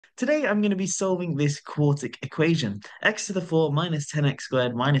Today I'm going to be solving this quartic equation, x to the 4 minus 10x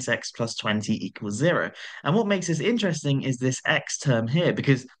squared minus x plus 20 equals 0. And what makes this interesting is this x term here,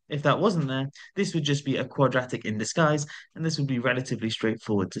 because if that wasn't there, this would just be a quadratic in disguise, and this would be relatively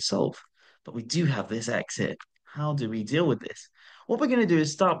straightforward to solve. But we do have this x here. How do we deal with this? What we're going to do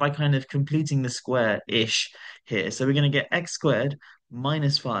is start by kind of completing the square-ish here. So we're going to get x squared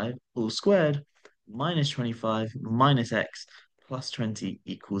minus 5 all squared minus 25 minus x plus 20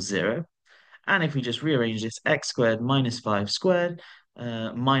 equals 0. And if we just rearrange this, x squared minus 5 squared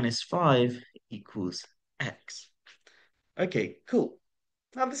minus 5 equals x. Okay, cool.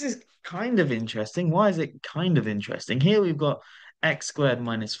 Now this is kind of interesting. Why is it kind of interesting? Here we've got x squared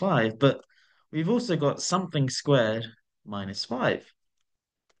minus 5, but we've also got something squared minus 5.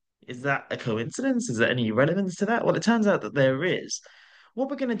 Is that a coincidence? Is there any relevance to that? Well, it turns out that there is. What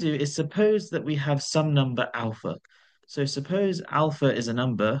we're going to do is suppose that we have some number alpha. So suppose alpha is a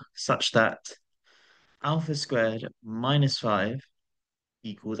number such that alpha squared minus 5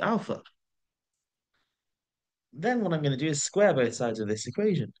 equals alpha. Then what I'm going to do is square both sides of this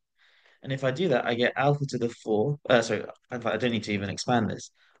equation. And if I do that, I get alpha to the 4. Sorry, in fact, I don't need to even expand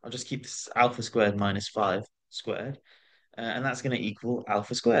this. I'll just keep this alpha squared minus 5 squared. And that's going to equal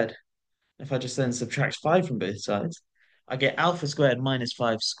alpha squared. If I just then subtract 5 from both sides, I get alpha squared minus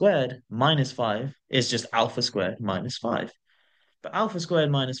 5 squared minus 5 is just alpha squared minus 5. But alpha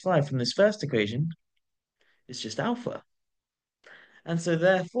squared minus 5 from this first equation is just alpha. And so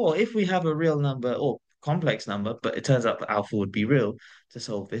therefore, if we have a real number or complex number, but it turns out that alpha would be real to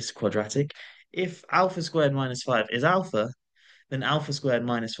solve this quadratic, if alpha squared minus 5 is alpha, then alpha squared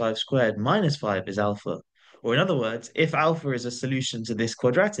minus 5 squared minus 5 is alpha. Or in other words, if alpha is a solution to this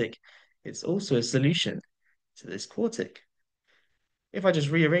quadratic, it's also a solution to this quartic. If I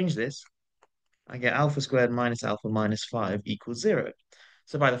just rearrange this, I get alpha squared minus 5 equals 0.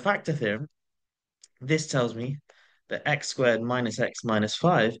 So by the factor theorem, this tells me that x squared minus x minus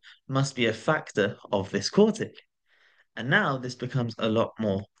 5 must be a factor of this quartic. And now this becomes a lot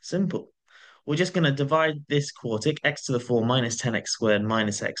more simple. We're just going to divide this quartic, x to the 4 minus 10x squared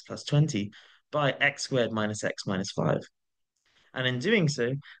minus x plus 20, by x squared minus x minus 5. And in doing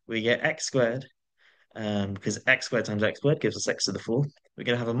so, we get x squared, because x squared times x squared gives us x to the 4. We're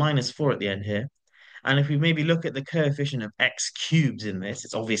going to have a minus 4 at the end here. And if we maybe look at the coefficient of x cubes in this,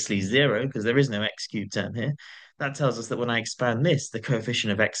 it's obviously 0 because there is no x cubed term here. That tells us that when I expand this, the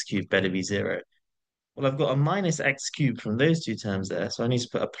coefficient of x cubed better be 0. Well, I've got a minus x cubed from those two terms there, so I need to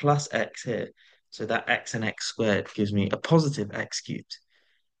put a plus x here. So that x and x squared gives me a positive x cubed.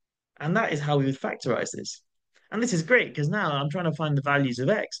 And that is how we would factorize this. And this is great because now I'm trying to find the values of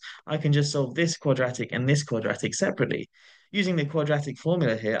x. I can just solve this quadratic and this quadratic separately. Using the quadratic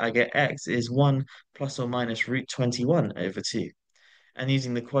formula here, I get x is 1 plus or minus root 21 over 2. And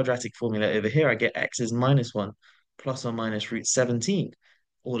using the quadratic formula over here, I get x is minus 1 plus or minus root 17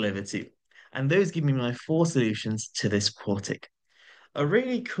 all over 2. And those give me my four solutions to this quartic. A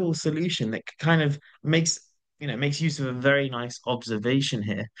really cool solution that kind of makes use of a very nice observation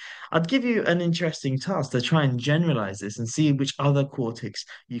here. I'd give you an interesting task to try and generalize this and see which other quartics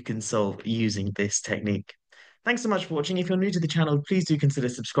you can solve using this technique. Thanks so much for watching. If you're new to the channel, please do consider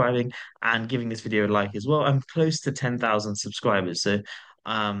subscribing and giving this video a like as well. I'm close to 10,000 subscribers, so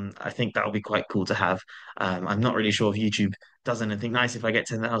I think that'll be quite cool to have. I'm not really sure if YouTube does anything nice if I get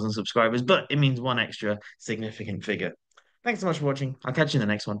 10,000 subscribers, but it means one extra significant figure. Thanks so much for watching. I'll catch you in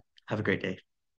the next one. Have a great day.